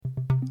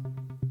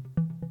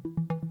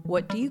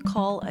What do you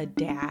call a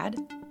dad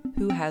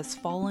who has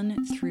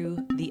fallen through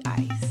the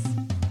ice?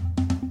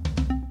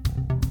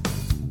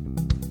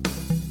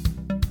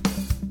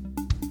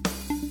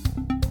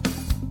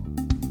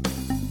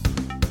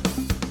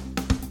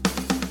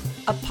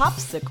 A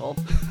popsicle.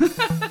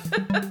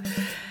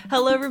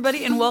 Hello,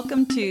 everybody, and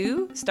welcome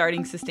to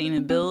Starting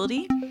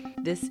Sustainability.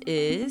 This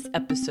is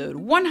episode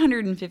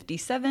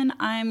 157.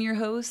 I'm your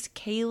host,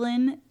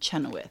 Kaylin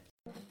Chenoweth.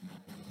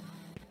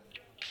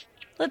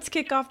 Let's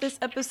kick off this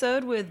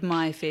episode with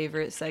my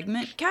favorite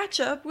segment, Catch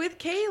Up with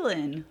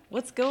Kaylin.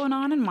 What's going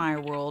on in my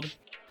world?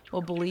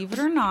 Well, believe it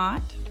or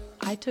not,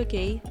 I took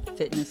a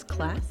fitness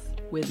class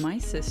with my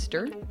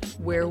sister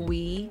where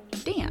we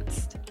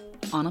danced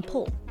on a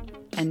pole.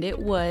 And it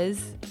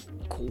was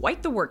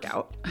quite the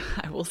workout,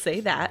 I will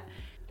say that.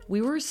 We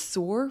were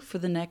sore for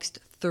the next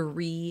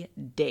 3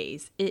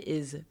 days. It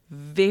is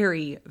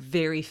very,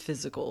 very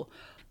physical.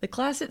 The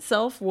class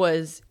itself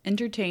was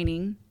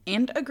entertaining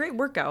and a great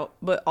workout,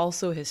 but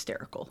also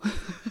hysterical.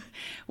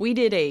 We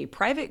did a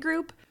private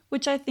group,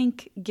 which I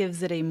think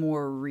gives it a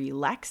more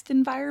relaxed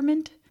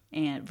environment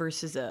and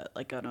versus an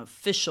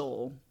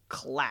official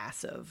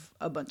class of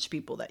a bunch of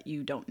people that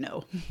you don't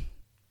know.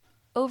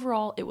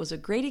 Overall, it was a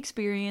great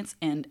experience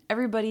and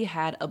everybody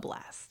had a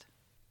blast.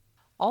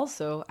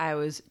 Also, I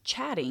was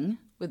chatting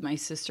with my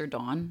sister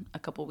Dawn a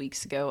couple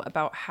weeks ago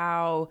about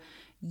how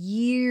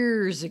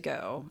years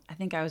ago, I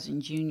think I was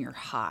in junior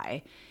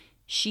high,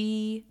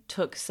 she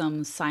took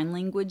some sign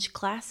language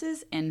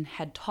classes and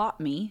had taught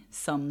me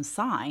some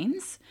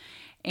signs.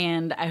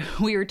 And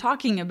we were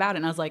talking about it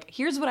and I was like,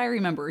 here's what I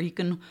remember. You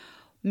can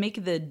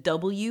make the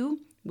W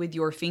with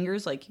your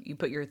fingers, like you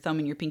put your thumb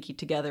and your pinky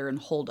together and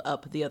hold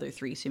up the other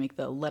three. So you make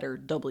the letter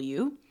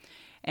W.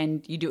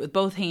 And you do it with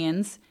both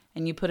hands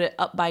and you put it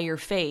up by your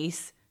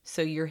face.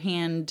 So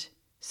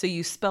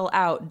you spell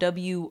out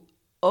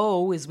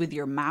W-O is with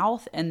your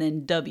mouth and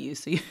then W.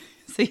 So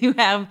you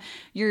have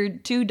your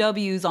two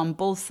W's on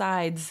both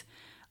sides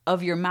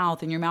of your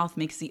mouth and your mouth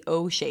makes the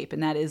O shape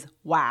and that is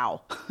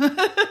wow.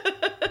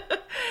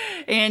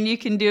 And you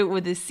can do it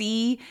with a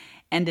C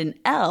and an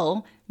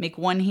L. Make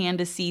one hand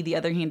a C, the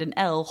other hand an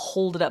L,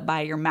 hold it up by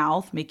your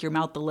mouth, make your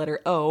mouth the letter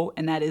O,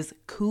 and that is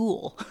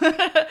cool.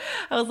 I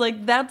was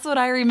like, that's what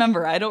I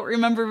remember. I don't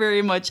remember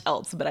very much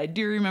else, but I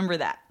do remember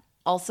that.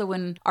 Also,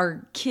 when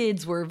our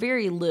kids were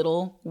very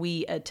little,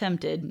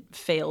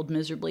 failed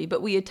miserably,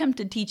 but we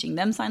attempted teaching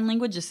them sign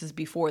language. This is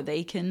before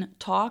they can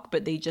talk,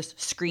 but they just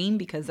scream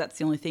because that's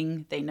the only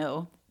thing they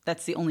know.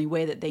 That's the only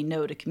way that they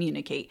know to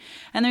communicate.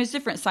 And there's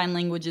different sign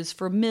languages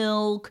for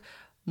milk,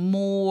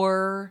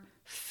 more,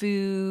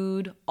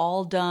 food,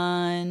 all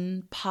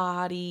done,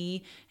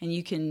 potty, and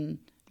you can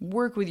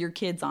work with your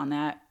kids on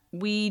that.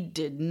 We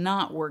did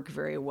not work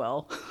very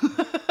well.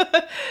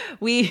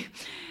 We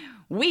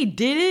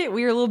did it.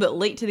 We were a little bit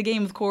late to the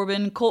game with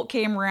Corbin. Colt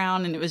came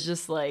around and it was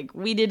just like,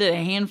 we did it a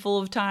handful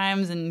of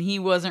times and he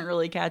wasn't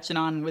really catching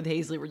on with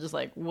Hazley. We're just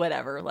like,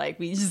 whatever. Like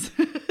we just,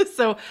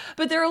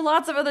 but there are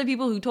lots of other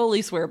people who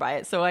totally swear by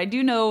it. So I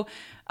do know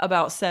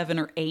about 7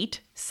 or 8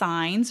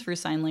 signs for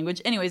sign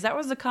language. Anyways, that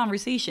was the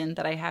conversation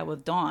that I had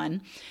with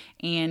Dawn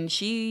and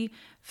she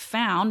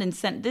found and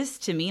sent this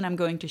to me and I'm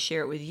going to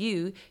share it with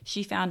you.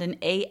 She found an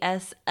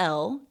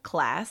ASL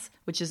class,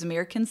 which is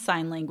American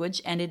Sign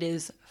Language, and it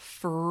is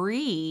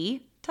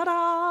free.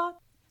 Ta-da!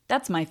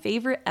 That's my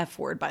favorite F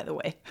word, by the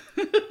way,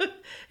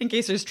 in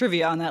case there's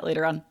trivia on that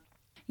later on.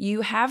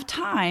 You have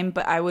time,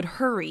 but I would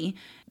hurry.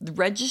 The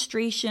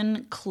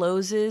registration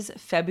closes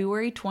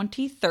February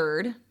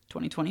 23rd,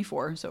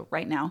 2024, so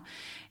right now.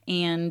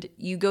 And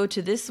you go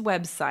to this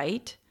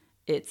website.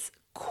 It's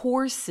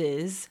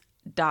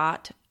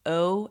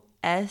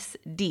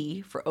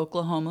courses.OSD for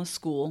Oklahoma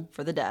School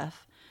for the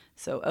Deaf.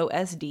 So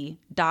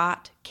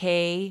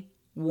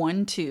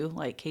OSD.K12,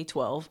 like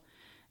K12,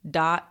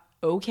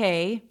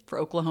 .OK for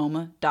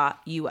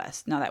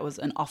Oklahoma.US. Now that was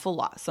an awful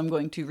lot, so I'm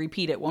going to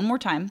repeat it one more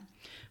time.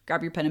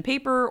 Grab your pen and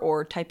paper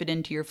or type it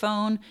into your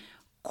phone.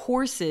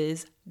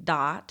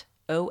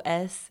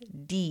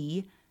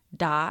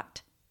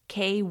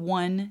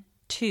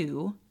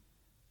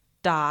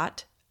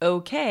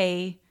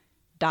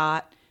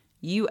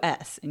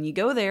 And you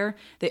go there.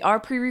 They are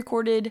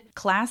pre-recorded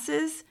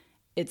classes.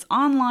 It's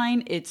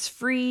online. It's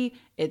free.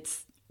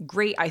 It's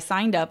great. I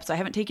signed up, so I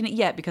haven't taken it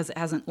yet because it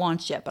hasn't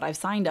launched yet, but I've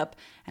signed up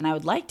and I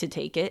would like to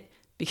take it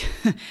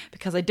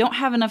because I don't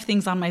have enough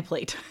things on my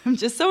plate. I'm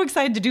just so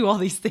excited to do all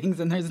these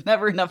things and there's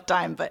never enough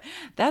time, but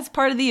that's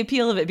part of the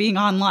appeal of it being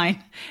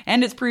online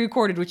and it's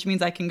pre-recorded, which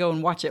means I can go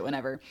and watch it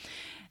whenever.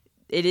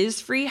 It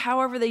is free.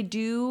 However, they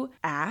do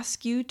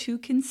ask you to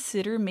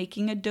consider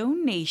making a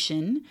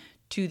donation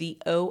to the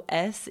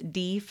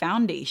OSD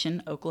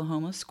Foundation,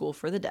 Oklahoma School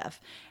for the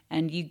Deaf,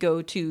 and you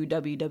go to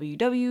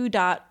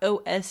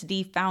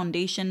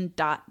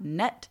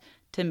www.osdfoundation.net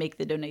to make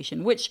the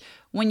donation, which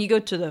when you go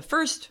to the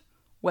first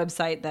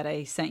website that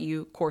I sent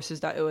you,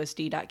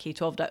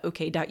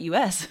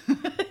 courses.osd.k12.ok.us,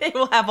 it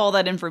will have all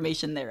that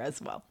information there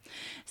as well.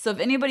 So if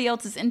anybody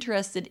else is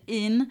interested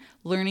in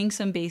learning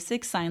some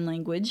basic sign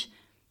language,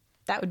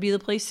 that would be the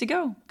place to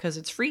go because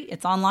it's free,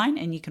 it's online,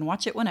 and you can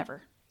watch it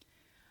whenever.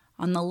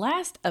 On the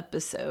last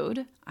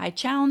episode, I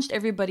challenged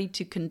everybody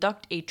to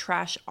conduct a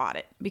trash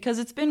audit because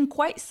it's been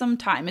quite some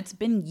time. It's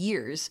been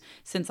years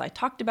since I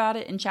talked about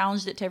it and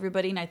challenged it to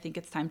everybody, and I think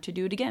it's time to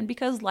do it again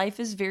because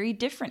life is very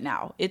different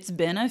now. It's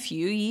been a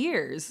few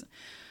years.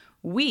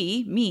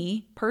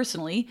 Me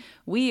personally,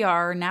 we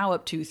are now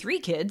up to 3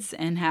 kids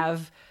and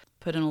have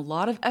put in a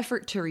lot of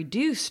effort to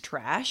reduce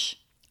trash.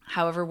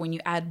 However, when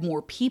you add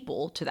more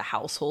people to the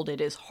household,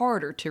 it is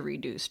harder to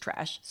reduce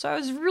trash. So I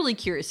was really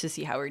curious to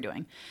see how we're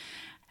doing.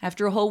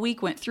 After a whole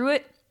week, went through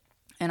it,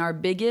 and our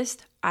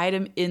biggest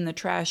item in the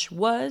trash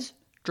was,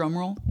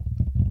 drumroll,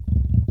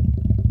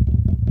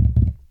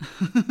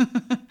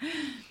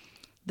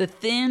 the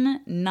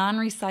thin,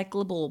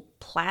 non-recyclable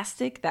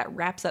plastic that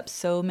wraps up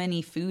so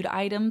many food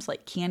items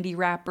like candy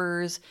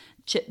wrappers,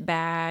 chip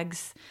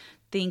bags.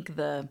 Think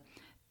the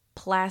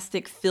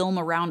plastic film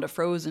around a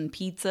frozen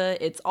pizza.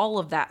 It's all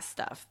of that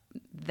stuff.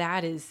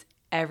 That is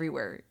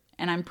everywhere.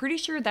 And I'm pretty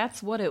sure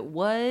that's what it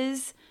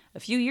was a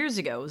few years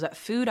ago, was that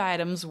food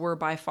items were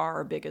by far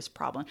our biggest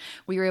problem.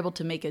 We were able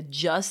to make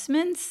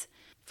adjustments.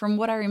 From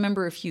what I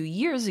remember a few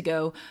years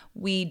ago,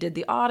 we did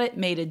the audit,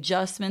 made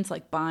adjustments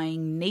like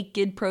buying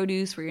naked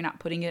produce where you're not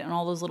putting it in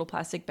all those little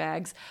plastic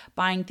bags,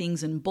 buying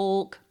things in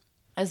bulk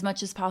as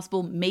much as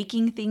possible,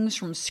 making things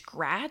from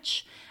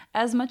scratch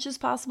as much as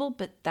possible.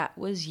 But that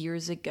was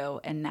years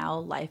ago, and now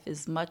life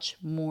is much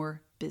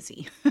more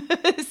busy.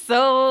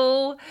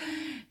 So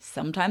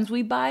sometimes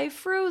we buy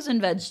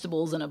frozen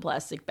vegetables in a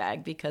plastic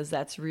bag because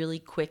that's really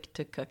quick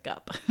to cook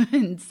up.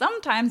 And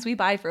sometimes we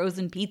buy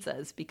frozen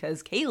pizzas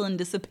because Kaylin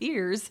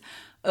disappears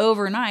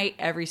overnight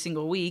every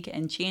single week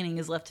and Channing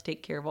is left to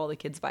take care of all the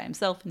kids by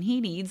himself, and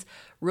he needs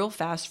real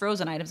fast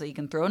frozen items that you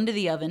can throw into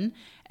the oven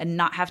and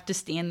not have to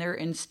stand there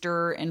and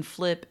stir and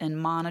flip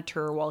and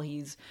monitor while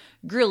he's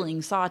grilling,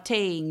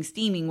 sauteing,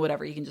 steaming,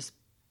 whatever. You can just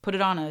put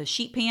it on a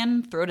sheet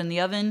pan, throw it in the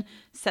oven,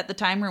 set the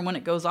timer, and when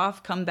it goes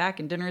off, come back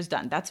and dinner is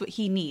done. That's what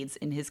he needs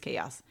in his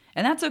chaos.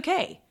 And that's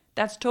okay.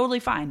 That's totally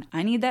fine.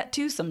 I need that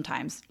too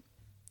sometimes.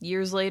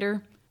 Years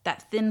later,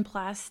 that thin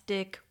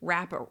plastic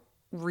wrap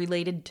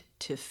related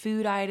to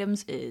food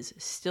items is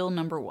still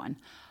number one.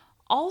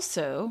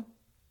 Also,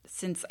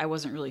 since I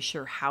wasn't really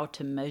sure how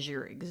to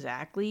measure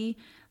exactly,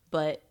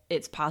 but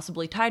it's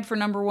possibly tied for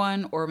number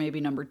one or maybe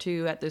number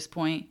two at this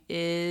point,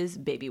 is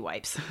baby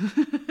wipes.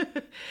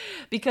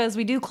 Because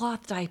we do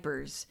cloth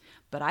diapers,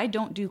 but I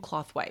don't do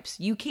cloth wipes.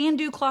 You can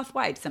do cloth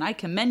wipes, and I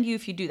commend you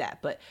if you do that.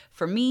 But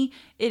for me,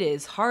 it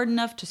is hard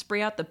enough to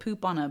spray out the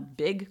poop on a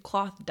big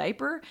cloth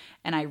diaper,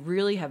 and I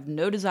really have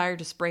no desire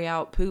to spray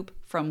out poop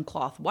from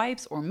cloth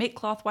wipes or make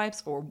cloth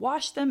wipes or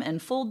wash them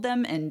and fold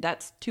them, and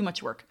that's too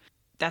much work.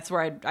 That's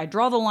where I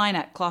draw the line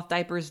at cloth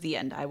diapers, the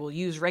end. I will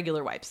use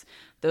regular wipes.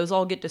 Those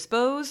all get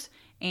disposed,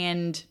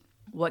 and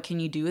what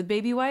can you do with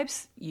baby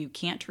wipes? You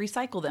can't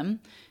recycle them.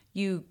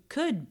 You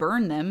could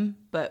burn them,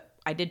 but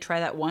I did try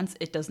that once.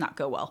 It does not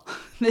go well.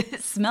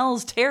 It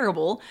smells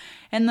terrible,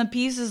 and the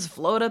pieces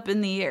float up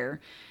in the air.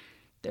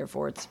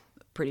 Therefore, it's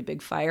a pretty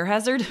big fire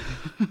hazard,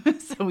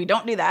 so we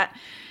don't do that,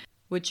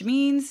 which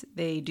means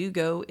they do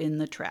go in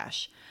the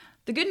trash.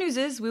 The good news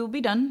is we will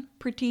be done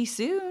pretty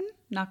soon,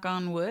 knock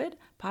on wood.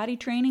 Potty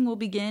training will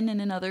begin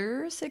in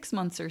another 6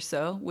 months or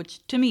so,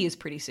 which to me is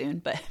pretty soon,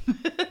 but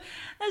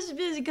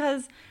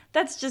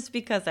that's just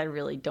because I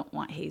really don't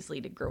want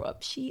Hazley to grow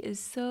up. She is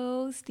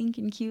so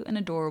stinking cute and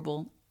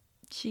adorable.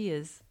 She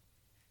is.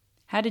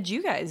 How did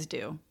you guys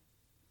do?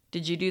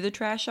 Did you do the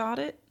trash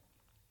audit?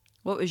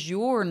 What was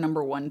your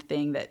number one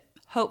thing that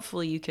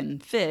hopefully you can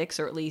fix,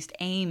 or at least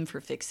aim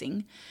for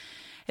fixing?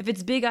 If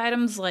it's big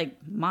items like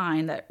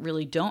mine that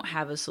really don't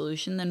have a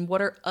solution, then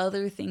what are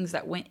other things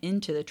that went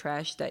into the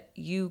trash that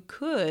you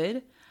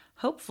could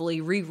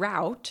hopefully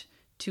reroute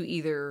to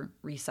either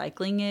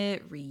recycling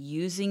it,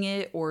 reusing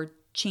it, or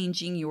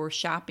changing your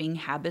shopping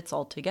habits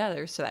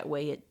altogether so that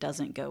way it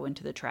doesn't go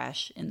into the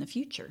trash in the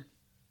future?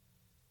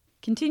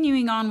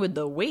 Continuing on with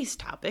the waste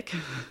topic,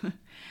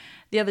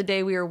 the other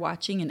day we were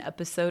watching an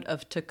episode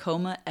of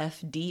Tacoma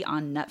FD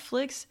on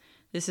Netflix.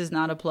 This is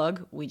not a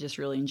plug. We just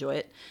really enjoy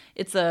it.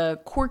 It's a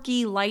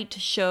quirky, light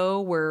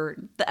show where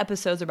the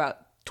episodes are about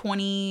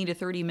 20 to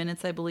 30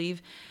 minutes, I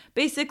believe.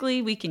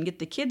 Basically, we can get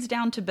the kids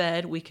down to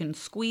bed, we can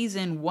squeeze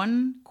in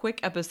one quick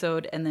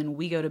episode, and then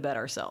we go to bed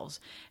ourselves.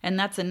 And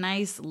that's a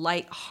nice,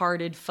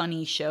 light-hearted,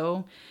 funny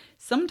show.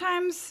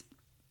 Sometimes,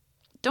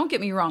 don't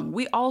get me wrong,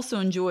 we also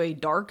enjoy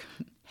dark,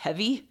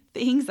 heavy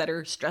things that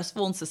are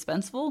stressful and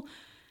suspenseful,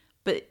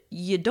 but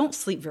you don't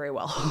sleep very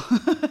well.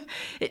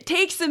 It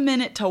takes a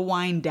minute to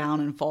wind down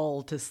and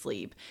fall to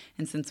sleep.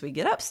 And since we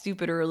get up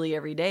stupid early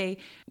every day,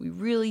 we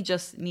really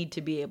just need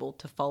to be able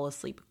to fall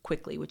asleep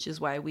quickly, which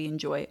is why we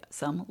enjoy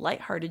some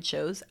lighthearted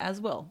shows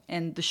as well.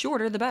 And the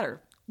shorter, the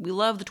better. We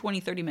love the 20,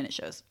 30-minute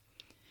shows.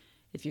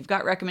 If you've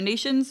got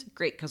recommendations,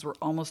 great, because we're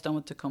almost done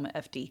with Tacoma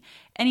FD.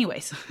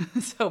 Anyways,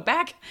 so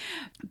back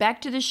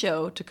to the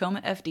show,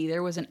 Tacoma FD.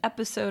 There was an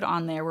episode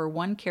on there where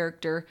one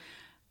character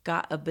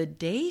got a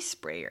bidet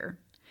sprayer.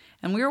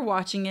 And we were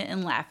watching it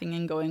and laughing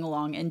and going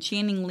along, and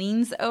Channing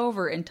leans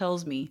over and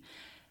tells me,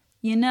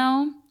 you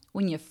know,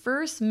 when you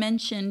first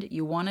mentioned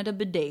you wanted a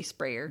bidet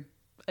sprayer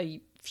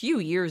a few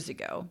years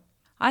ago,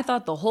 I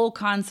thought the whole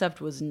concept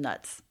was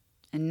nuts.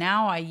 And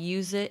now I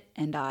use it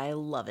and I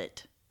love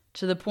it.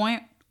 To the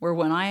point where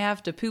when I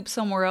have to poop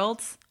somewhere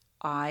else,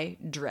 I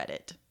dread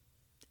it.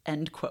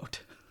 End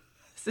quote.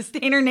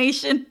 Sustainer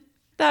Nation,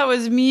 that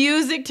was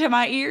music to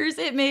my ears.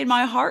 It made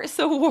my heart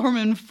so warm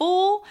and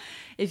full.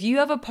 If you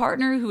have a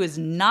partner who is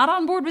not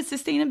on board with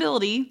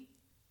sustainability,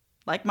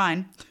 like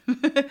mine,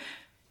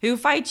 who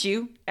fights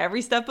you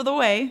every step of the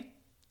way,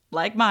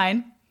 like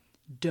mine,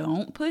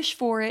 don't push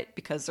for it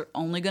because they're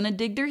only going to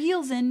dig their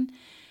heels in.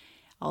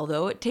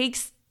 Although it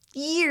takes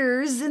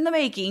years in the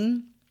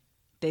making,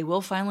 they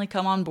will finally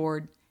come on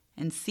board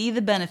and see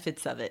the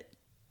benefits of it.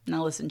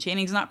 Now listen,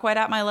 Channing's not quite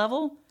at my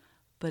level,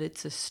 but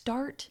it's a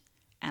start,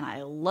 and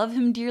I love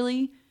him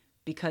dearly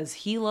because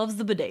he loves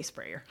the bidet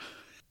sprayer.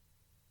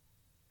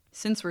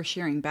 Since we're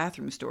sharing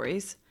bathroom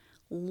stories,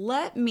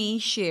 let me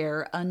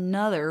share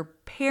another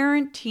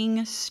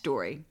parenting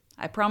story.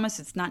 I promise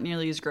it's not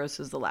nearly as gross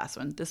as the last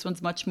one. This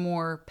one's much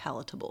more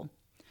palatable.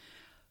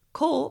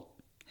 Colt,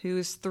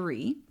 who's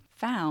 3,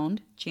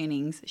 found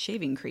Channing's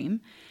shaving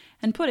cream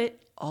and put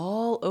it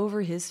all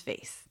over his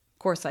face. Of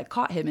course, I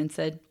caught him and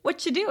said,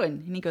 "What you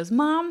doing?" And he goes,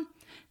 "Mom,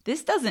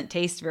 this doesn't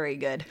taste very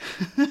good."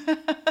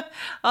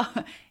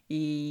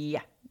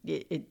 Yeah,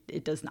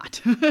 it does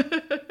not.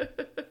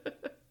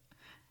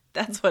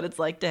 That's what it's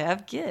like to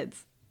have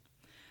kids.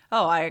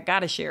 Oh, I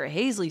gotta share a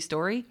Hazley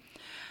story.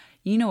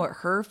 You know what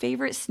her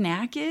favorite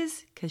snack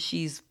is? Because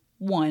she's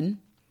 1.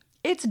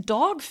 It's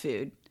dog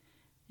food.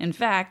 In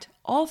fact,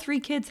 all 3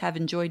 kids have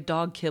enjoyed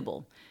dog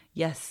kibble.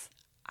 Yes,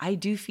 I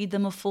do feed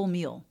them a full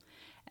meal.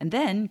 And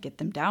then get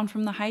them down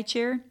from the high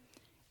chair,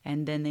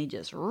 and then they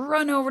just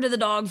run over to the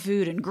dog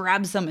food and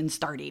grab some and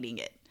start eating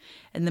it.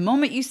 And the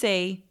moment you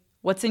say,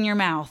 "What's in your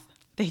mouth?"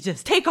 they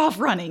just take off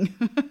running.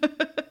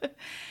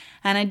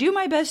 And I do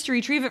my best to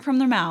retrieve it from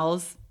their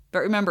mouths. But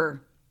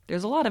remember,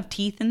 there's a lot of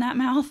teeth in that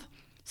mouth.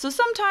 So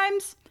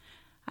sometimes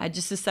I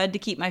just decide to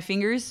keep my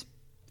fingers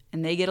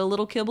and they get a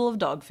little kibble of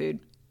dog food.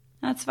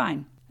 That's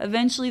fine.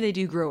 Eventually they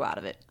do grow out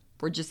of it.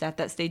 We're just at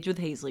that stage with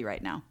Hazley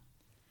right now.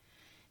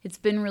 It's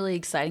been really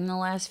exciting the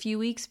last few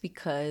weeks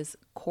because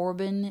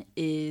Corbin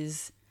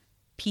is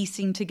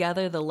piecing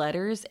together the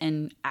letters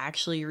and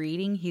actually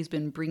reading. He's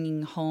been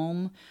bringing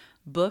home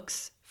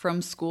books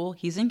from school.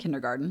 He's in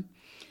kindergarten.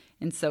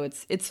 And so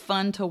it's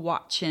fun to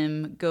watch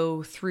him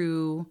go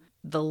through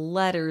the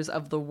letters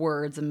of the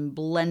words and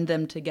blend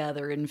them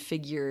together and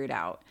figure it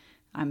out.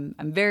 I'm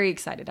very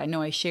excited. I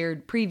know I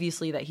shared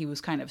previously that he was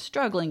kind of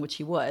struggling, which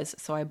he was,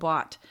 so I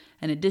bought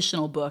an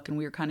additional book and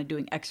we were kind of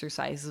doing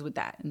exercises with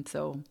that. And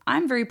so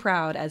I'm very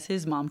proud as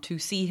his mom to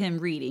see him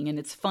reading, and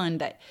it's fun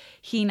that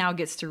he now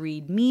gets to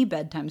read me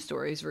bedtime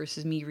stories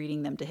versus me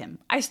reading them to him.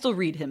 I still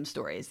read him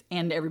stories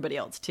and everybody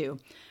else too,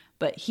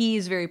 but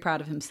he's very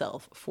proud of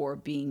himself for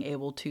being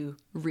able to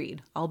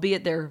read,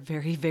 albeit they're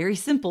very, very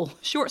simple,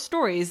 short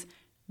stories.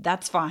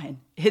 That's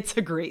fine. It's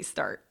a great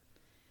start.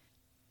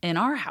 In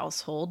our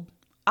household,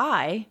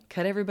 I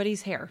cut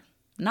everybody's hair.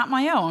 Not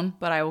my own,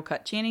 but I will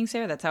cut Channing's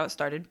hair. That's how it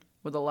started,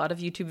 with a lot of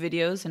YouTube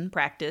videos and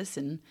practice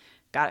and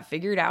got it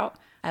figured out.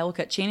 I will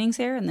cut Channing's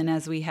hair, and then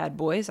as we had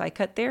boys, I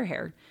cut their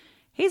hair.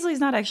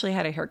 Hazley's not actually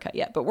had a haircut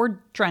yet, but we're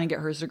trying to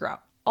get hers to grow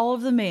out. All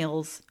of the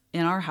males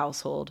in our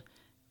household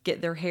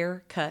get their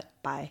hair cut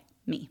by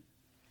me.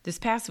 This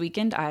past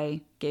weekend, I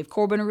gave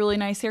Corbin a really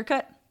nice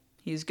haircut.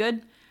 He's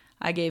good.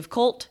 I gave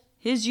Colt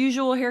his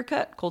usual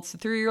haircut. Colt's the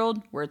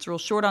 3-year-old, where it's real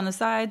short on the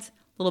sides,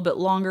 a little bit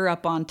longer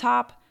up on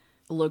top.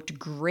 It looked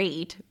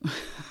great,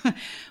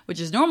 which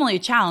is normally a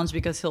challenge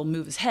because he'll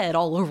move his head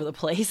all over the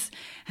place.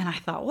 And I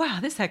thought, wow,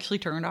 this actually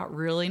turned out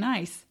really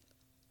nice.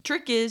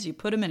 Trick is you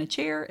put them in a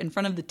chair in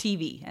front of the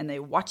TV and they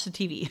watch the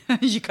TV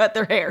as you cut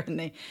their hair, and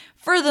they,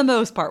 for the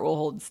most part, will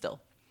hold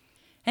still.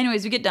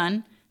 Anyways, we get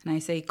done and I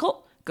say,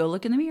 "Colt, go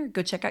look in the mirror,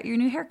 go check out your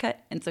new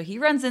haircut." And so he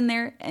runs in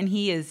there and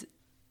he is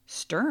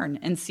stern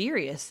and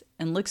serious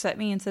and looks at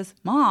me and says,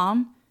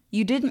 "Mom,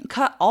 you didn't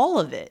cut all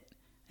of it."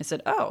 I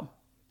said, "Oh,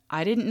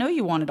 I didn't know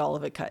you wanted all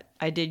of it cut.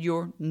 I did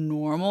your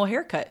normal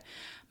haircut."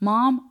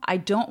 "Mom, I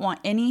don't want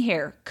any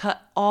hair.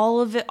 Cut all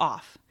of it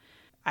off."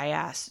 I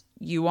asked,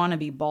 "You want to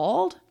be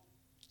bald?"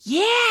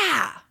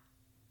 "Yeah."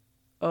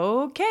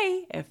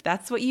 "Okay, if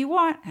that's what you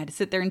want." I had to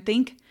sit there and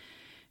think.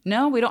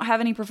 "No, we don't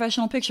have any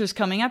professional pictures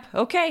coming up."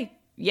 "Okay,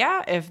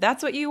 yeah, if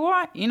that's what you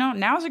want,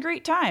 now's a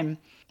great time."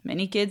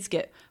 Many kids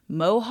get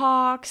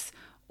mohawks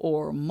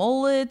or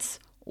mullets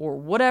or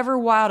whatever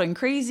wild and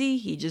crazy.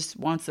 He just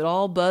wants it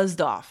all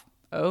buzzed off.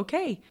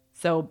 Okay,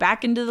 so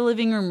back into the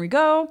living room we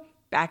go,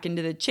 back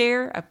into the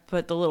chair. I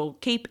put the little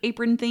cape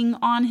apron thing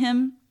on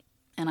him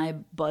and I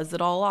buzz it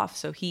all off.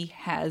 So he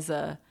has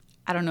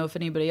I don't know if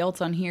anybody else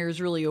on here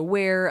is really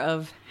aware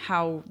of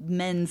how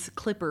men's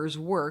clippers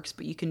works,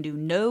 but you can do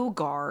no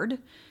guard,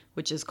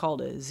 which is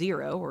called a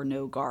 0 or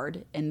no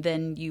guard. And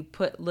then you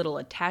put little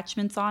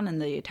attachments on,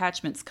 and the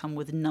attachments come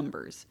with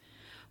numbers.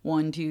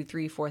 1, 2,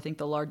 3, 4. I think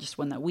the largest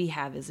one that we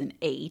have is an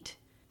 8.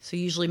 So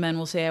usually men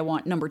will say, I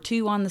want number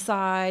 2 on the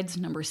sides,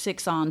 number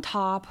 6 on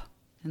top,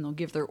 and they'll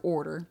give their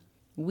order.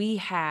 We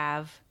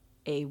have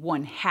a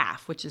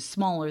 1/2, which is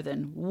smaller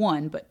than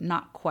 1, but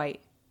not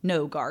quite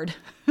no guard.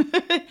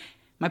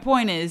 My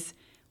point is,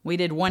 we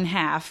did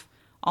 1/2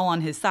 all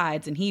on his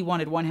sides, and he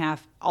wanted 1/2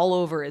 all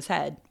over his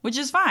head, which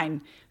is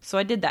fine. So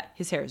I did that.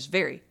 His hair is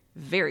very,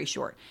 very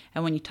short.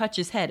 And when you touch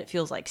his head, it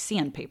feels like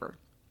sandpaper.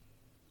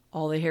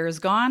 All the hair is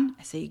gone.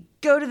 I say,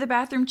 go to the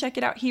bathroom, check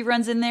it out. He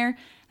runs in there.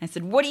 I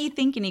said, what do you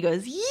think? And he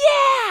goes,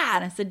 yeah.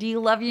 And I said, do you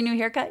love your new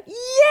haircut?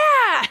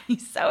 Yeah.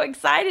 He's so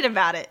excited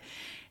about it.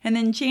 And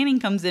then Channing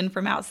comes in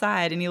from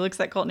outside and he looks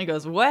at Colt and he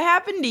goes, what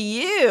happened to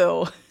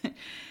you?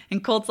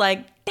 And Colt's like,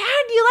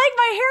 Dad, do you like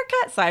my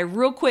haircut? So I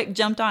real quick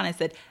jumped on. I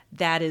said,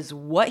 that is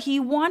what he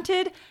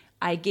wanted.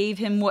 I gave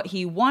him what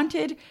he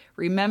wanted.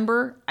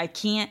 Remember, I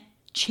can't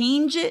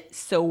change it,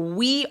 so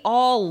we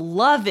all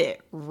love it,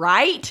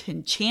 right?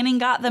 And Channing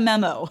got the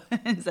memo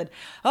and said,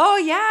 oh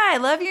yeah, I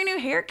love your new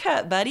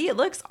haircut, buddy. It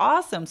looks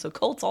awesome. So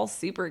Colt's all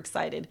super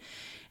excited.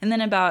 And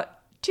then about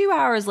 2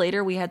 hours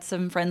later, we had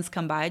some friends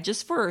come by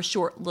just for a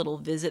short little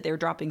visit. They were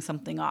dropping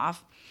something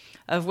off,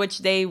 of which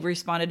they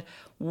responded,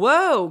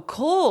 whoa,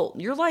 Colt,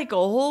 you're like a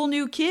whole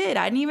new kid.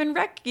 I didn't even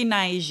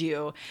recognize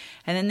you.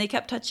 And then they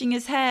kept touching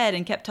his head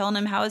and kept telling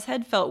him how his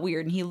head felt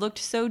weird. And he looked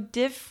so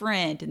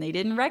different and they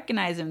didn't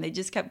recognize him. They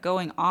just kept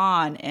going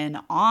on and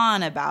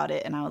on about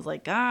it. And I was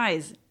like,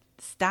 guys,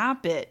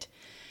 stop it.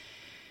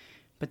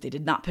 But they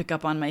did not pick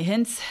up on my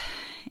hints.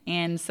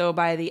 And so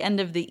by the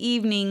end of the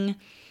evening,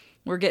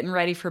 we're getting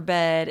ready for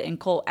bed, and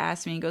Colt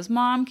asked me, he goes,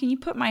 Mom, can you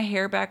put my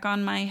hair back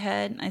on my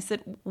head? And I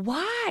said,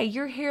 why?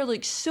 Your hair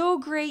looks so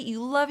great.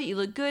 You love it. You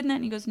look good in it.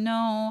 And he goes,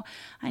 no,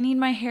 I need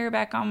my hair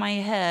back on my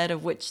head,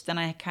 of which then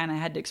I kind of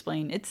had to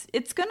explain, it's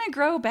going to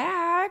grow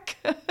back.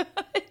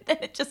 Then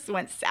it just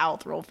went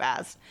south real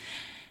fast.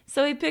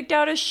 So he picked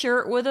out a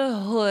shirt with a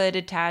hood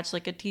attached,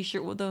 like a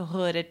t-shirt with a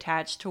hood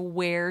attached, to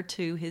wear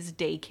to his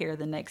daycare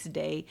the next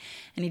day.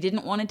 And he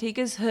didn't want to take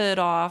his hood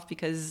off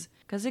because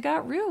it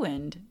got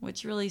ruined,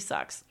 which really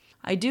sucks.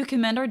 I do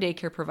commend our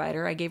daycare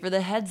provider. I gave her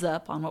the heads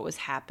up on what was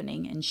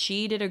happening, and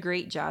she did a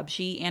great job.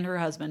 She and her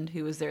husband,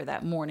 who was there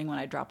that morning when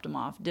I dropped him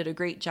off, did a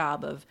great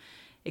job of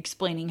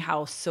explaining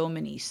how so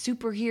many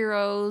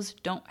superheroes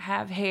don't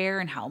have hair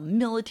and how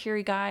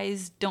military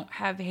guys don't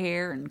have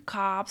hair and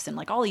cops and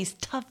like all these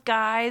tough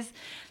guys.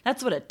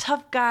 That's what a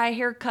tough guy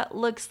haircut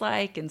looks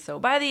like. And so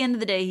by the end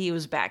of the day, he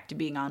was back to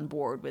being on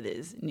board with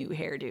his new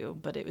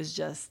hairdo. But it was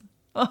just,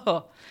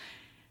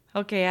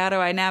 okay, how do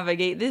I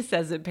navigate this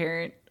as a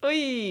parent?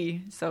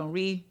 Oy. So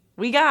we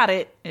got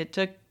it. It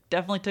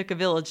definitely took a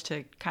village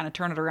to kind of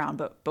turn it around,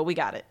 but we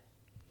got it.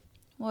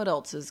 What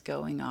else is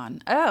going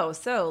on? Oh,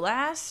 so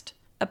last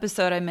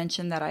episode I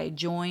mentioned that I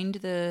joined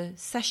the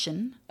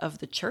session of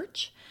the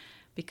church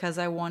because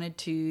I wanted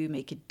to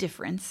make a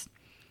difference.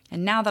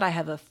 And now that I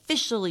have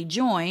officially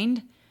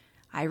joined,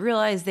 I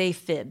realize they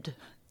fibbed.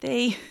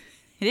 They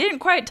didn't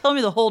quite tell me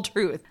the whole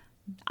truth.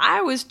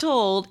 I was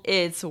told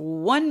it's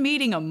 1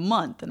 meeting a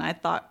month, and I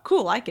thought,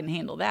 cool, I can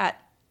handle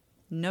that.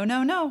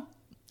 No.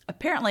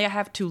 Apparently I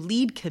have to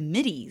lead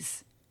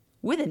committees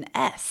with an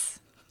S.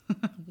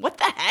 What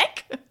the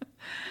heck?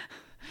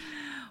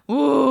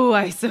 Ooh,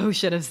 I so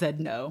should have said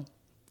no.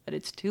 But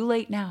it's too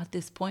late now at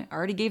this point. I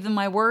already gave them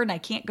my word, and I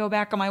can't go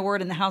back on my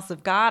word in the house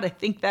of God. I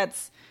think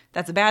that's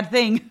a bad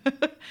thing.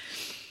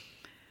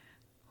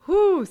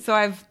 Whew, so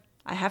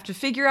I have to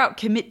figure out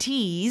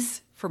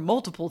committees for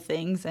multiple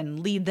things and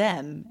lead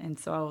them. And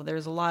so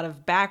there's a lot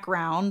of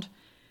background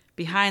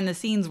behind the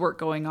scenes work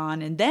going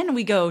on. And then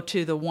we go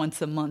to the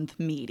once a month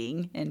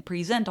meeting and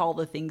present all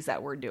the things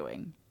that we're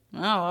doing.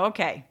 Oh,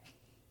 okay.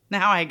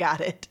 Now I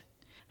got it.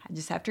 I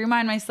just have to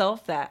remind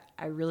myself that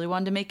I really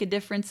wanted to make a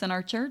difference in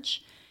our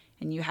church,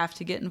 and you have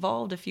to get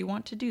involved if you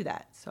want to do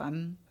that. So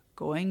I'm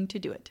going to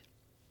do it.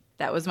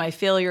 That was my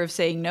failure of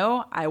saying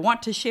no. I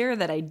want to share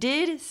that I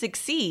did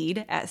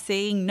succeed at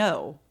saying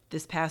no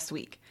this past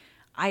week.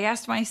 I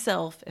asked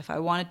myself if I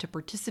wanted to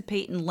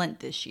participate in Lent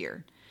this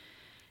year.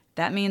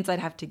 That means I'd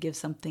have to give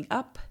something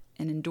up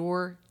and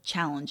endure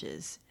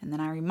challenges. And then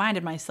I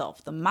reminded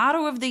myself the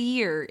motto of the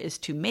year is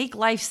to make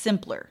life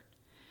simpler.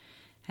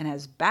 And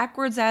as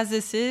backwards as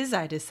this is,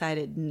 I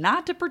decided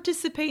not to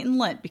participate in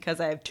Lent because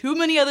I have too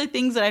many other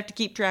things that I have to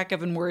keep track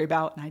of and worry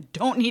about. And I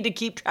don't need to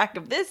keep track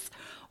of this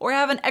or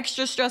have an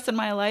extra stress in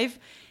my life.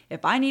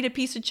 If I need a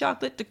piece of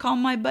chocolate to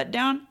calm my butt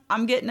down,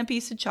 I'm getting a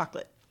piece of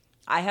chocolate.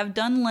 I have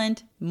done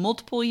Lent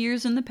multiple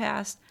years in the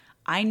past.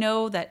 I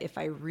know that if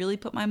I really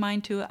put my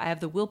mind to it, I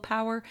have the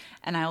willpower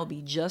and I will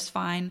be just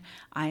fine.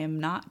 I am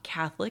not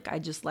Catholic. I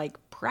just like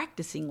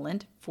practicing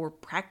Lent for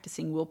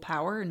practicing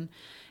willpower. And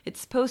it's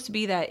supposed to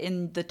be that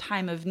in the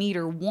time of need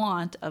or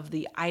want of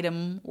the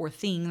item or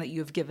thing that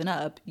you have given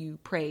up, you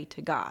pray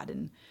to God.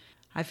 And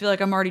I feel like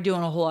I'm already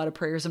doing a whole lot of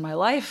prayers in my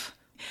life.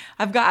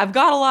 I've got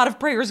a lot of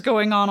prayers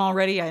going on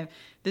already.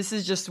 This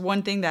is just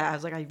one thing that I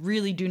was like, I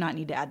really do not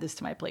need to add this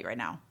to my plate right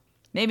now.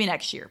 Maybe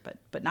next year,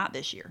 but not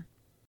this year.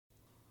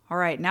 All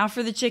right, now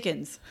for the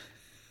chickens.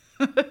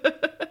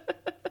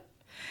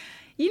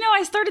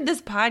 I started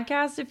this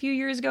podcast a few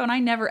years ago and I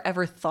never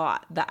ever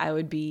thought that I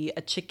would be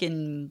a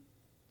chicken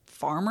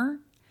farmer.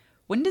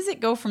 When does it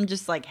go from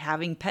just like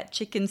having pet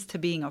chickens to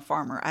being a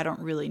farmer? I don't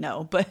really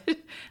know, but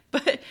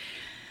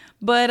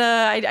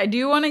I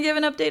do want to give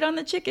an update on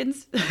the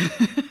chickens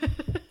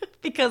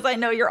because I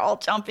know you're all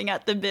chomping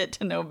at the bit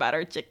to know about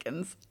our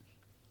chickens.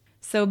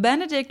 So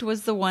Benedict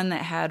was the one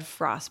that had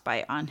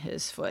frostbite on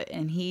his foot,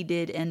 and he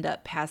did end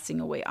up passing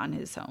away on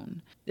his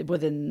own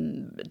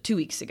within 2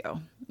 weeks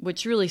ago,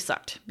 which really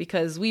sucked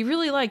because we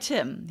really liked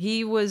him.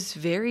 He was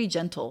very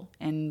gentle,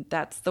 and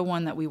that's the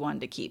one that we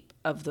wanted to keep.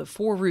 Of the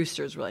 4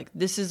 roosters, we're like,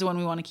 this is the one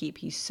we want to keep.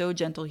 He's so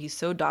gentle. He's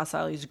so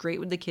docile. He's great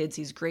with the kids.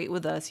 He's great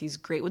with us. He's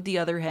great with the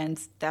other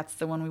hens. That's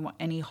the one we want.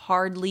 And he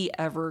hardly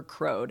ever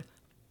crowed.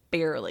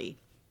 Barely.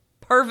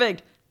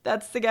 Perfect.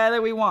 That's the guy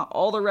that we want.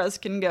 All the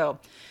rest can go.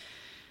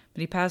 But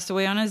he passed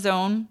away on his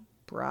own,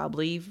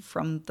 probably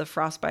from the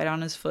frostbite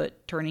on his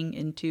foot turning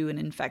into an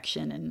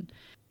infection. And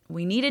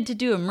we needed to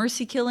do a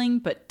mercy killing,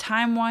 but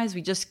time-wise,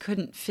 we just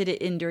couldn't fit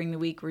it in during the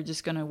week. We're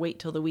just going to wait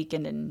till the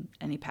weekend,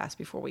 and he passed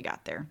before we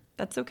got there.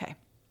 That's okay.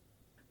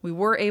 We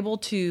were able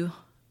to,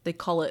 they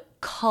call it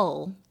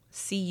cull,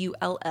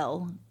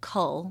 C-U-L-L,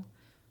 cull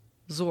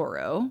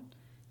Zorro.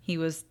 He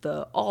was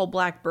the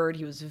all-black bird.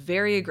 He was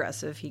very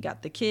aggressive. He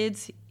got the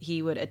kids.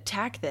 He would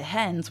attack the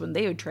hens when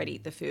they would try to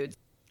eat the food.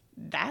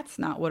 That's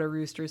not what a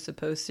rooster is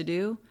supposed to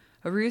do.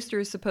 A rooster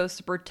is supposed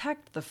to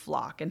protect the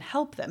flock and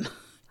help them.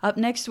 Up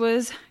next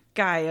was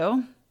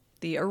Gaio,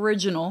 the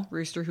original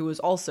rooster who was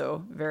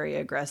also very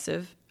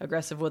aggressive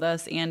with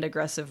us and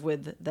aggressive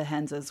with the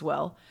hens as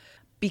well.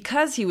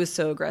 Because he was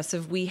so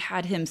aggressive, we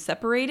had him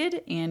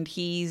separated and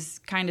he's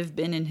kind of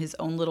been in his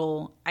own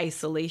little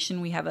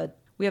isolation. We have a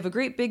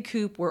great big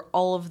coop where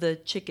all of the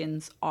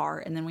chickens are,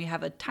 and then we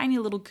have a tiny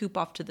little coop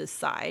off to the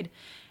side.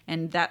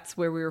 And that's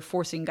where we were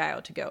forcing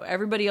Gaio to go.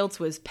 Everybody else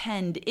was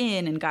penned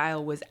in and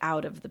Gaio was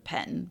out of the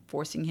pen,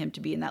 forcing him to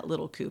be in that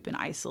little coop in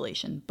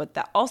isolation. But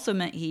that also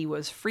meant he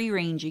was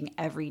free-ranging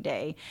every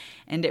day.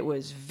 And it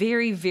was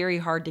very, very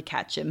hard to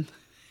catch him.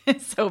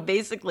 So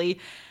basically,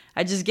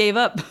 I just gave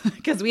up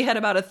because we had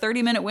about a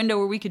 30-minute window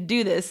where we could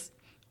do this.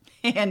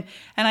 And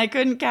I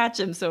couldn't catch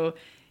him. So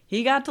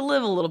he got to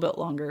live a little bit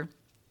longer.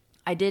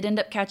 I did end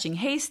up catching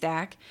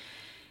Haystack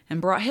and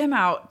brought him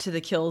out to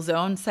the kill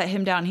zone, set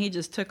him down. He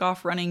just took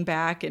off running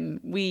back, and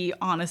we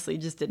honestly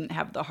just didn't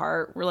have the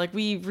heart. We're like,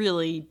 we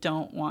really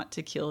don't want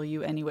to kill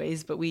you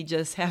anyways, but we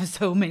just have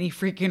so many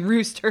freaking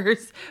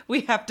roosters.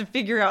 We have to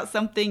figure out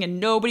something, and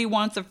nobody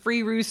wants a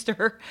free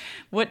rooster.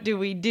 What do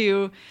we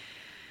do?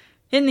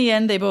 In the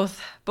end, they both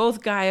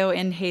Gaio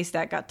and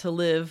Haystack got to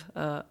live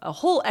a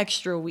whole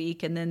extra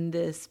week, and then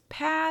this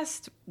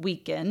past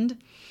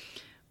weekend,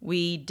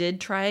 we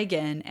did try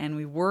again, and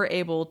we were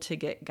able to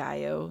get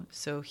Gaio.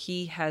 So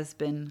he has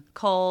been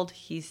culled.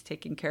 He's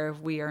taken care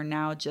of. We are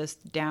now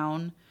just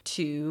down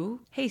to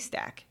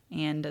Haystack.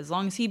 And as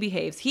long as he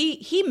behaves,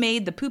 he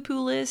made the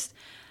poo-poo list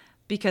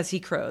because he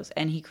crows,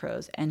 and he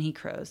crows, and he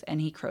crows, and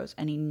he crows,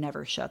 and he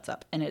never shuts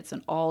up. And it's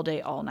an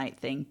all-day, all-night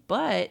thing.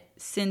 But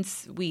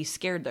since we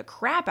scared the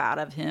crap out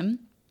of him,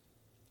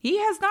 he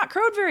has not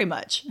crowed very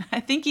much. I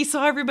think he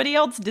saw everybody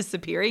else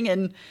disappearing,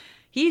 and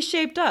he's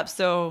shaped up.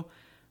 So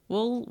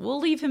We'll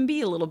leave him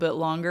be a little bit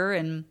longer,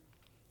 and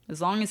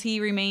as long as he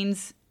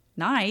remains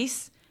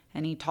nice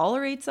and he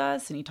tolerates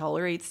us and he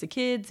tolerates the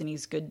kids and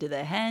he's good to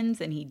the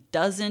hens and he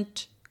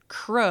doesn't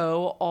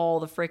crow all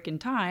the frickin'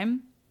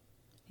 time,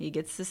 he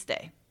gets to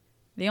stay.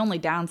 The only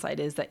downside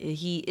is that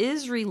he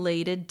is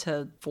related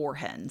to 4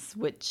 hens,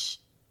 which,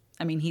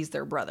 I mean, he's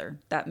their brother.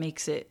 That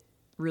makes it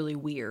really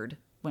weird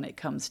when it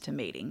comes to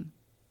mating.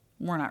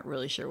 We're not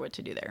really sure what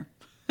to do there.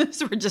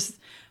 So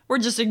we're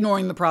just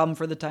ignoring the problem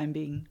for the time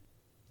being.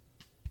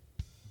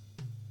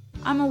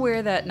 I'm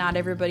aware that not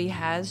everybody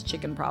has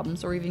chicken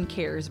problems or even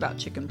cares about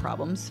chicken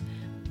problems.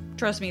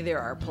 Trust me,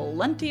 there are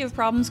plenty of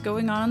problems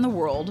going on in the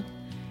world.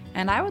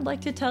 And I would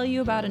like to tell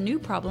you about a new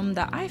problem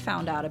that I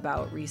found out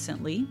about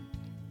recently.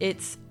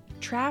 It's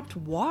trapped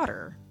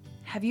water.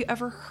 Have you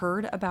ever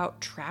heard about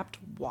trapped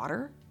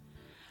water?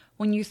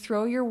 When you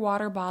throw your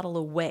water bottle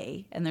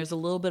away and there's a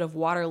little bit of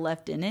water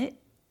left in it,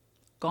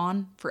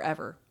 gone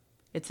forever.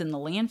 It's in the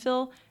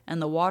landfill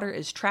and the water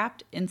is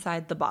trapped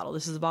inside the bottle.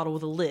 This is a bottle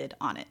with a lid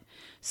on it.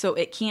 So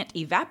it can't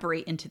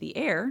evaporate into the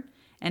air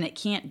and it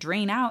can't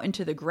drain out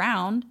into the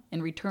ground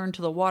and return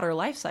to the water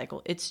life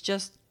cycle. It's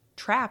just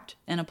trapped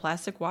in a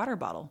plastic water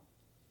bottle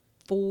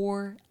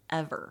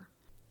forever.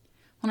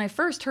 When I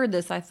first heard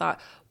this, I thought,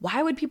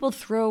 why would people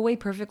throw away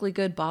perfectly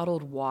good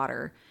bottled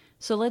water?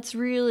 So let's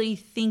really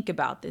think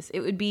about this. It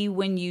would be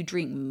when you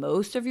drink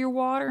most of your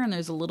water and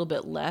there's a little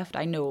bit left.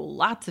 I know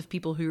lots of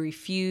people who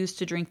refuse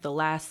to drink the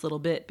last little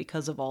bit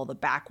because of all the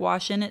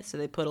backwash in it, so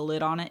they put a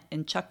lid on it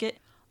and chuck it.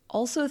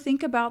 Also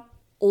think about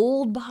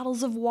old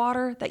bottles of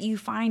water that you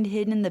find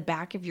hidden in the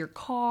back of your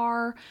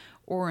car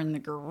or in the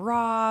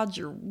garage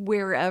or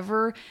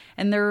wherever,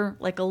 and they're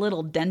like a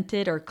little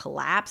dented or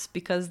collapsed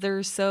because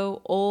they're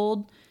so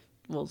old.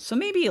 Well, so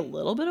maybe a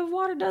little bit of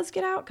water does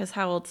get out, because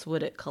how else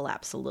would it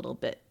collapse a little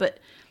bit? But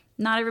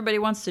not everybody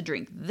wants to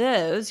drink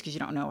those because you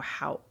don't know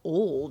how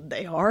old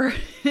they are.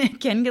 It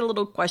can get a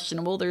little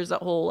questionable. There's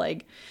that whole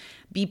like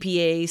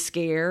BPA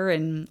scare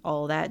and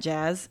all that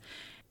jazz.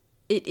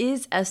 It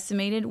is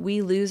estimated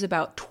we lose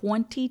about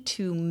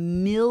 22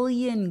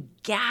 million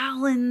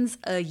gallons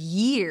a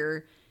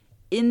year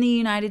in the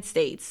United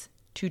States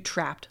to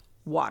trapped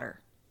water.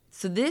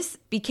 So this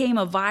became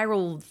a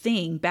viral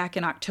thing back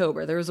in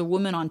October. There was a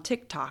woman on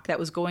TikTok that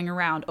was going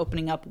around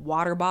opening up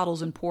water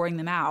bottles and pouring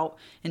them out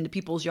into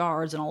people's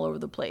yards and all over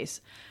the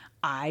place.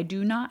 I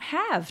do not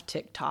have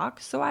TikTok,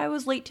 so I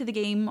was late to the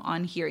game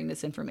on hearing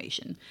this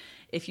information.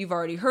 If you've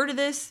already heard of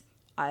this,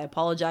 I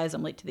apologize,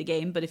 I'm late to the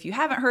game. But if you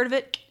haven't heard of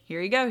it,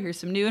 here you go. Here's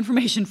some new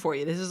information for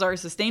you. This is our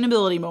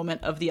sustainability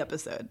moment of the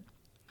episode.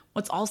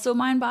 What's also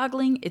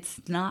mind-boggling,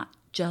 it's not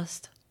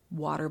just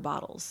water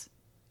bottles.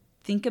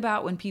 Think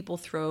about when people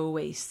throw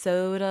away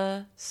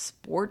soda,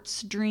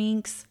 sports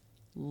drinks,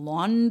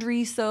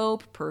 laundry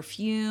soap,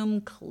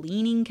 perfume,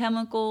 cleaning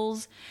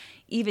chemicals,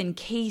 even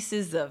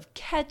cases of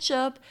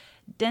ketchup,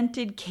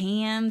 dented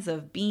cans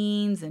of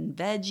beans and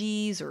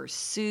veggies or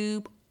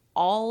soup.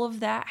 All of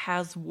that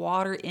has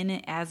water in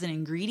it as an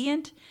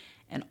ingredient,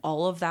 and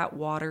all of that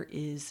water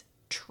is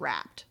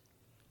trapped.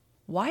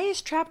 Why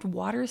is trapped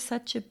water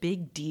such a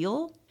big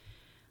deal?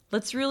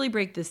 Let's really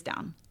break this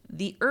down.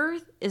 The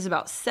earth is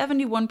about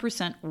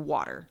 71%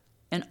 water,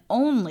 and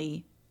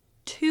only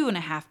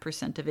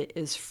 2.5% of it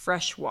is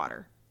fresh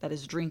water that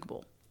is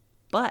drinkable.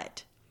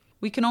 But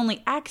we can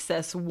only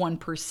access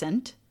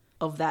 1%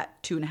 of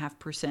that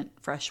 2.5%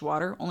 fresh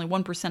water. Only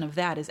 1% of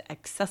that is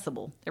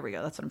accessible. There we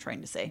go. That's what I'm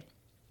trying to say.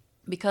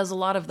 Because a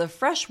lot of the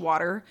fresh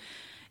water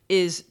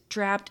is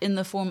trapped in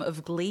the form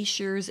of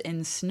glaciers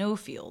and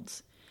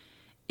snowfields.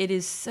 It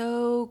is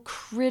so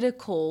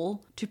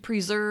critical to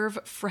preserve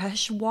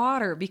fresh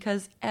water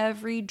because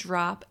every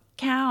drop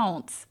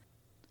counts.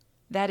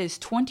 That is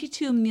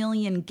 22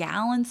 million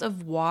gallons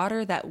of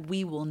water that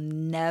we will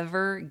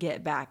never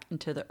get back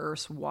into the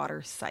Earth's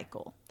water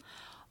cycle.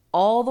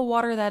 All the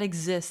water that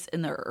exists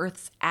in the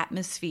Earth's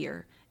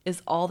atmosphere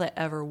is all that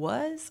ever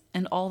was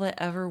and all that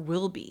ever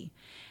will be.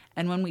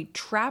 And when we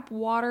trap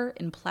water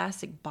in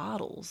plastic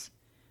bottles,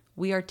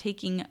 we are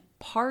taking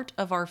part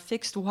of our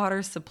fixed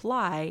water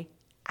supply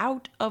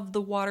out of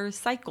the water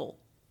cycle.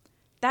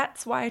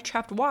 That's why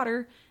trapped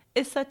water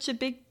is such a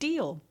big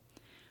deal.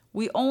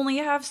 We only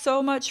have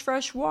so much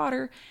fresh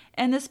water,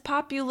 and this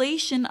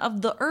population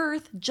of the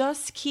earth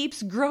just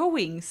keeps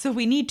growing. So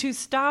we need to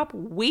stop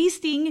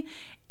wasting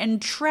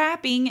and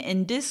trapping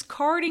and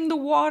discarding the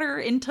water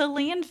into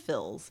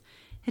landfills.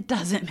 It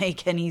doesn't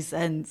make any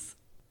sense.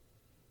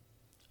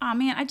 Oh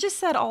man, I just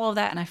said all of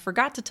that and I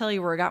forgot to tell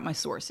you where I got my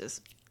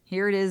sources.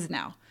 Here it is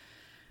now.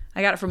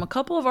 I got it from a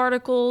couple of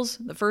articles.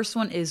 The first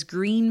one is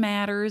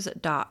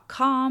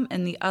greenmatters.com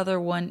and the other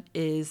one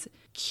is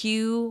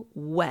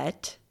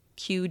QWET.net,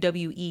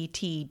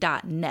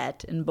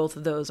 and both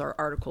of those are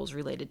articles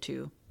related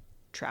to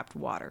trapped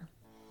water.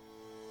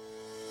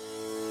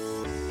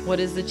 What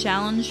is the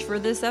challenge for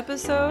this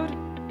episode?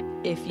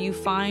 If you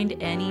find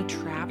any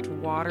trapped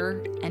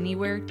water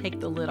anywhere, take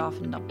the lid off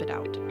and dump it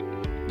out.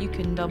 You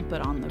can dump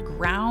it on the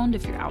ground.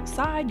 If you're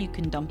outside, you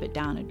can dump it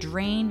down a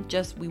drain.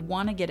 We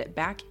want to get it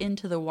back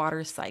into the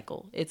water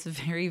cycle. It's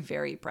very,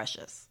 very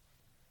precious.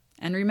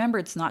 And remember,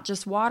 it's not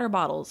just water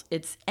bottles.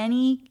 It's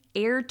any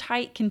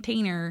airtight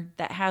container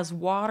that has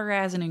water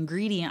as an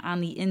ingredient on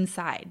the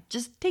inside.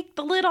 Just take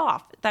the lid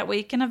off. That way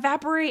it can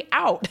evaporate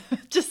out.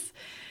 Just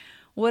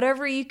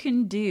whatever you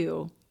can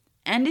do.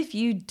 And if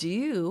you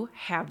do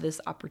have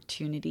this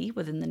opportunity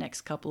within the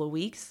next couple of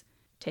weeks,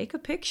 take a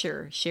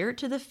picture, share it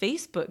to the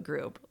Facebook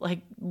group.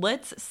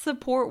 Let's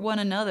support one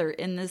another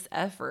in this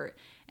effort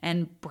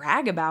and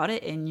brag about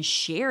it and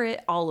share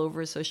it all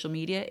over social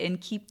media and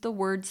keep the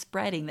word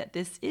spreading that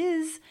this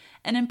is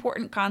an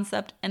important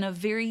concept and a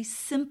very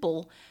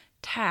simple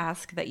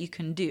task that you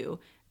can do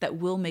that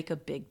will make a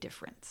big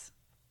difference.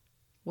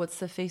 What's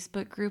the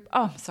Facebook group?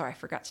 Oh, I'm sorry, I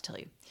forgot to tell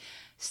you.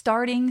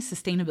 Starting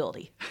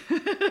Sustainability.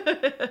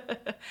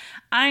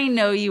 I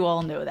know you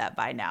all know that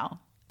by now.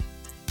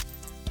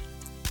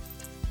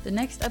 The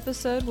next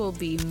episode will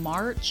be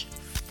March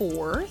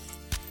 4th,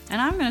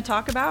 and I'm going to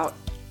talk about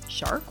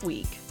Shark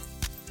Week.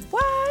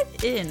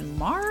 What? In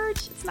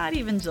March? It's not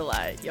even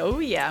July. Oh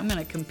yeah, I'm going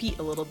to compete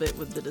a little bit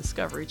with the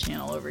Discovery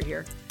Channel over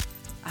here.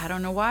 I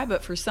don't know why,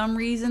 but for some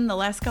reason, the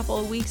last couple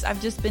of weeks,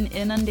 I've just been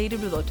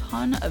inundated with a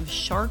ton of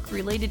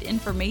shark-related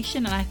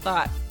information, and I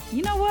thought,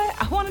 you know what?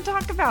 I want to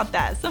talk about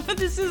that. Some of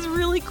this is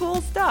really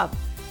cool stuff.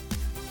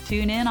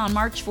 Tune in on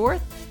March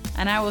 4th,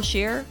 and I will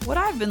share what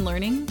I've been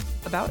learning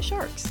about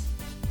sharks.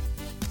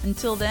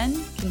 Until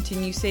then,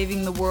 continue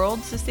saving the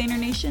world, Sustainer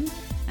Nation,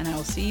 and I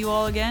will see you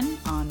all again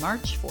on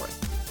March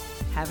 4th.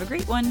 Have a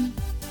great one.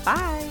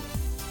 Bye.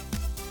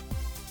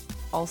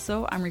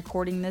 Also, I'm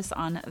recording this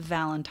on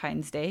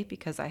Valentine's Day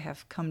because I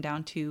have come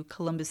down to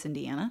Columbus,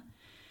 Indiana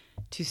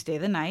to stay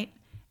the night.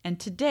 And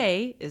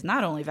today is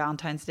not only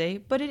Valentine's Day,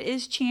 but it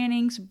is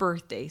Channing's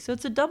birthday. So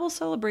it's a double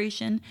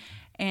celebration.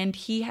 and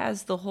he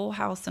has the whole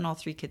house and all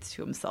 3 kids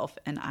to himself,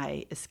 and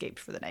I escaped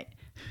for the night.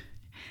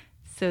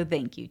 So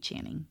thank you,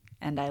 Channing,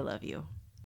 and I love you.